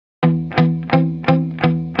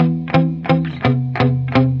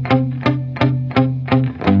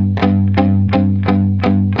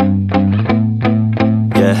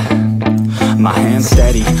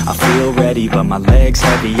but my legs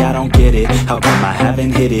heavy, I don't get it. How come I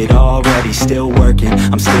haven't hit it already? Still working,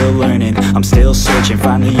 I'm still learning, I'm still searching,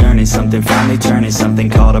 finally earning something, finally turning something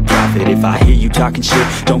called a profit. If I hear you talking shit,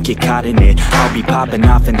 don't get caught in it. I'll be popping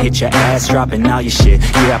off and hit your ass, dropping all your shit.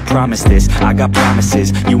 Yeah, I promise this, I got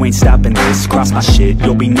promises, you ain't stopping this. Cross my shit,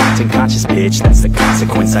 you'll be knocked unconscious, bitch. That's the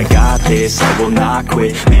consequence, I got this, I will not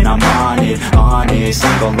quit. Man, I'm on it, honest,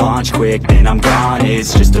 I'm gon' launch quick, then I'm gone.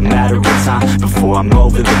 It's just a matter of time before I'm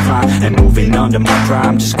over the climb and moving under my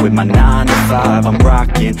prime. Just quit my 9 to 5, I'm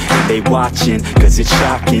rocking, and they watching, cause it's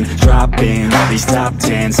shocking. Dropping all these top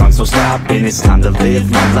 10 songs, no stopping. It's time to live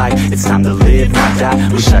my life, it's time to live, not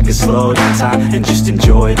die. Wish I could slow down time and just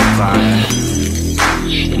enjoy the climb.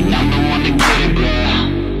 And I'm the one to get it, bro.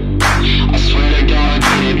 I swear to God, I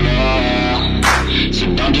get it, bro.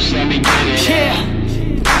 So don't just let me get it.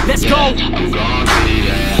 Yeah, let's go. I'm gon' get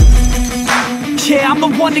it, yeah, I'm the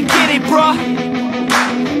one to get it, bruh.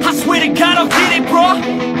 I swear to God I'll get it, bruh.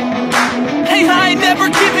 Hey, I ain't never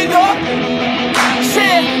giving up.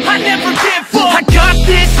 Yeah, I never give up. I got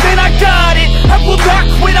this, man, I got it. I will not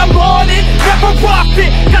quit, I'm on it. Never rock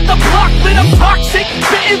it. Got the block lit, I'm toxic.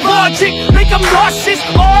 Spitting logic, make them nauseous.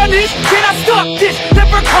 Honest, can I stop this?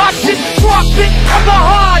 Never cautious, drop it. I'm the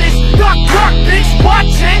hardest. Knock, knock, bitch,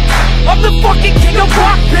 watch it. I'm the fucking king of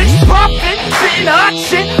rock, bitch. Pop it, spitting hot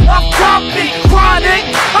shit. I'm topic, chronic.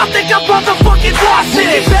 I think I'm motherfucking lost it.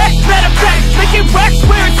 Making back, matter of fact, making racks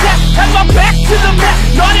where it's at. Have my back to the mat,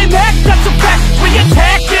 not an act, that's a fact. We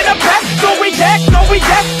attack in a pack, no react, no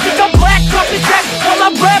react. Think I'm black, up his ass. While I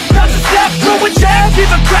rap, does a step, throw a jab, give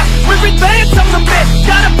a crap. We're advanced, I'm the man.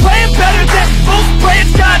 Got a plan better than most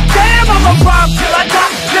brands. Goddamn, I'm a rhyme till I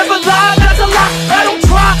die. Never lie, that's a lie. I don't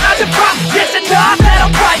try, I defy. Yes and nah, that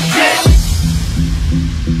I'm right, yeah.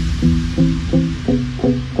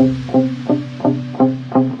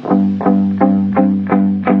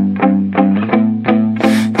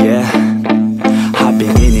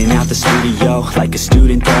 Like a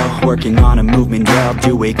student though, working on a movement, yeah, I'll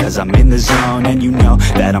do it cause I'm in the zone. And you know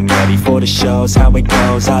that I'm ready for the shows. How it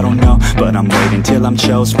goes, I don't know, but I'm waiting till I'm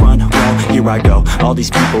chose. Front row, here I go. All these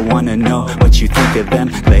people wanna know what you think of them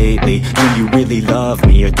lately. Do you really love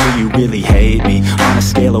me or do you really hate me? On a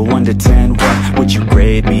scale of 1 to 10, what would you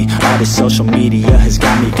grade me? All this social media has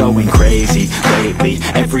got me going crazy lately.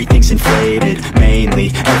 Everything's inflated,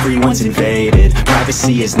 mainly everyone's invaded.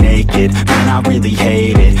 Privacy is naked, man, I really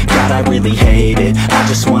hate it. God, I really hate it. I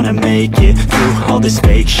just wanna make it through all this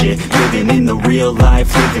fake shit. Living in the real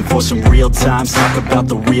life, living for some real times. Talk about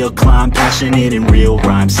the real climb, passionate in real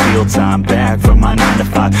rhymes. Steal time back from my 9 to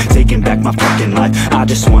 5, taking back my fucking life. I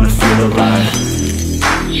just wanna feel alive.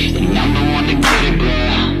 And I'm the one to get it, bro.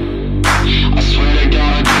 I swear to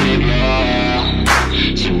God, I get it,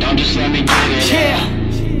 bro. So don't just let me get it.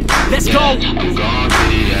 Yeah, let's go. I'm gon'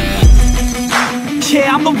 get it,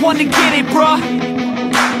 yeah, I'm the one to get it, bruh.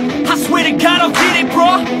 I swear to God I'll get it,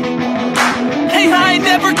 bruh. Hey, I ain't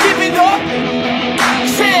never giving up.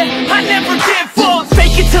 Yeah, I never give up.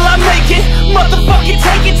 Fake it till I make it. Motherfucking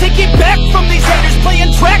take it back from these haters.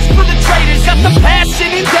 Playing tracks for the traitors. Got the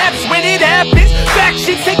passion in depths when it happens.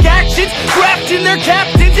 Factions take actions, drafting their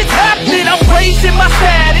captains. It's happening, I'm raising my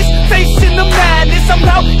status, facing the madness. I'm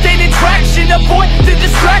out gaining traction, avoid the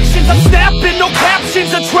distractions. I'm snapping, no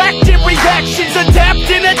captions, attracting reactions.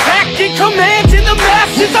 Adapting, attacking, commanding the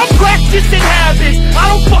masses. I'm practicing habits, I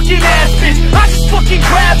don't fucking ask bitch, I just fucking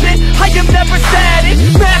grab it. I am never static,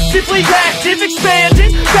 massively active,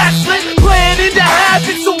 expanding, backslid, planning to have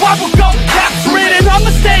it. So I will go capture it, and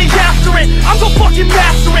I'ma stay after it. I'm gon' fucking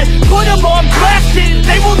master it, put them on blast it.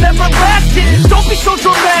 They will never last it, don't be so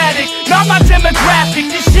dramatic. Not my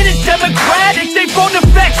demographic, this shit is democratic. They phone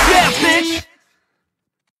effects, yeah bitch.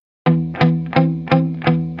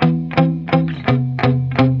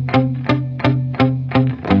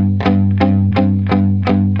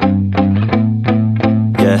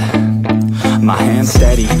 My hands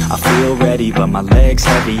steady, I feel ready, but my legs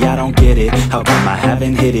heavy, I don't get it. How come I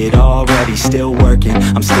haven't hit it already? Still working,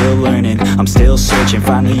 I'm still learning, I'm still searching,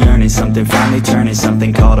 finally earning something, finally turning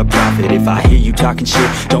something called a profit. If I hear you talking shit,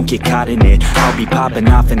 don't get caught in it. I'll be popping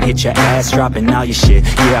off and hit your ass, dropping all your shit.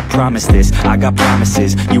 Yeah, I promise this, I got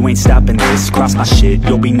promises, you ain't stopping this. Cross my shit,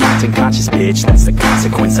 you'll be knocked unconscious, bitch. That's the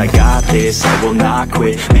consequence, I got this, I will not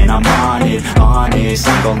quit. Man, I'm on it, honest,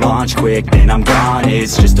 I'm gon' launch quick, then I'm gone.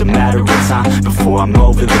 It's just a matter of time before I'm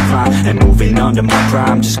over the climb and moving under my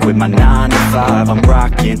prime. Just quit my 9 to 5, I'm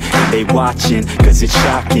rocking, and they watching, cause it's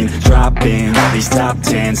shocking. Dropping all these top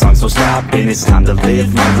 10 songs, no stopping. It's time to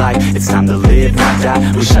live my life, it's time to live, not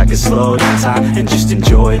die. Wish I could slow down time and just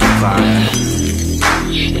enjoy the climb.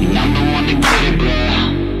 And I'm the one to get it, bro.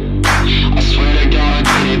 I swear to God,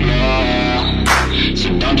 I get it, bro. So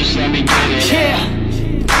don't just let me get it.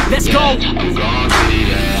 Yeah, let's go. I'm gon' get it,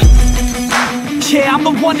 yeah. Yeah, I'm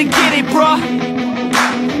the one to get it, bruh.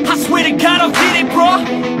 I swear to God I'll get it, bruh.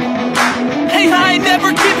 Hey, I ain't never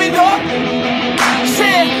giving up.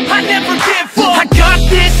 Yeah, I never give up. I got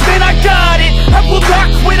this, man, I got it. I will not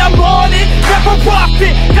quit, I'm on it. Never rock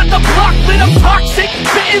it. Got the block lit, I'm toxic.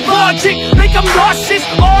 Spitting logic, make them nauseous.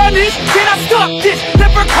 Honest, can I stop this?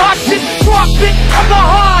 Never cautious, drop it. I'm the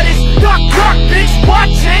hardest. Knock, knock, bitch,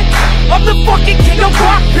 watch it. I'm the fucking king of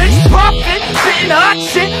rock, bitch. Pop it, spitting hot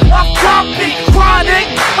shit. Off topic, chronic.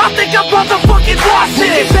 I think I'm motherfucking lost it.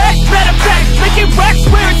 Making back, better back, making racks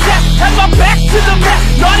where it's at. Have my back to the mat,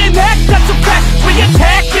 not an act, that's a fact. We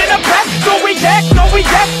attack in a pack, no react, no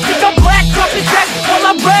react. Think I'm black, off his back, while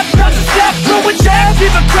I'm rap, not to step. Throwing jabs, give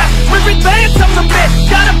a crap. We're advanced, I'm the man.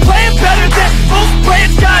 Got a plan better than most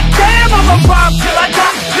plans. Goddamn, I'm a rhyme till I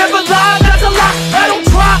die. Never lie, that's a lie. I don't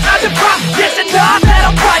try, I defy. Yes and nah, that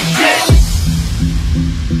I'm right, yeah.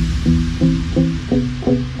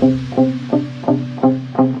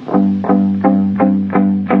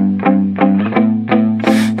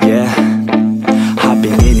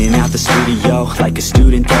 Like a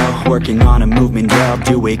student though, working on a movement, yeah, I'll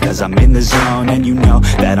do it cause I'm in the zone. And you know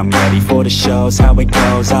that I'm ready for the shows. How it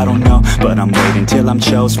goes, I don't know, but I'm waiting till I'm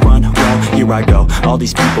chose. Front row, here I go. All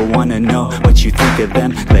these people wanna know what you think of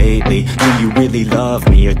them lately. Do you really love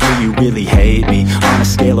me or do you really hate me? On a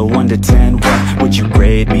scale of 1 to 10, what would you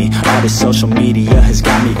grade me? All this social media has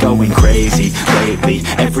got me going crazy lately.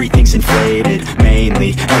 Everything's inflated,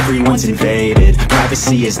 mainly everyone's invaded.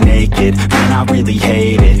 Privacy is naked, man, I really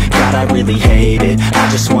hate it. God, I really hate it. I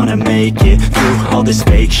just wanna make it through all this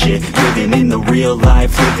fake shit. Living in the real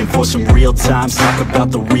life, living for some real times. Talk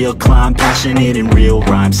about the real climb, passionate in real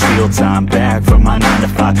rhymes. Steal time back from my 9 to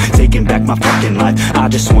 5, taking back my fucking life. I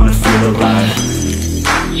just wanna feel alive.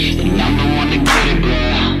 And I'm the one to get it, bro.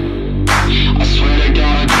 I swear to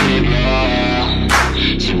God I'll get it,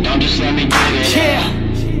 bro. So don't just let me get it.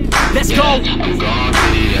 Yeah, let's go. I'm gon'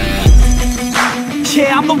 get it, yeah.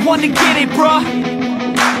 Yeah, I'm the one to get it, bruh.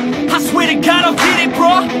 I swear to God I'll get it,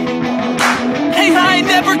 bruh. Hey, I ain't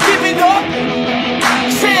never giving up.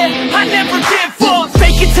 Yeah, I never give up.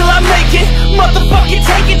 Fake it till I make it. Motherfucking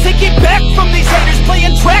take it back from these haters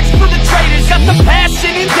playing tracks.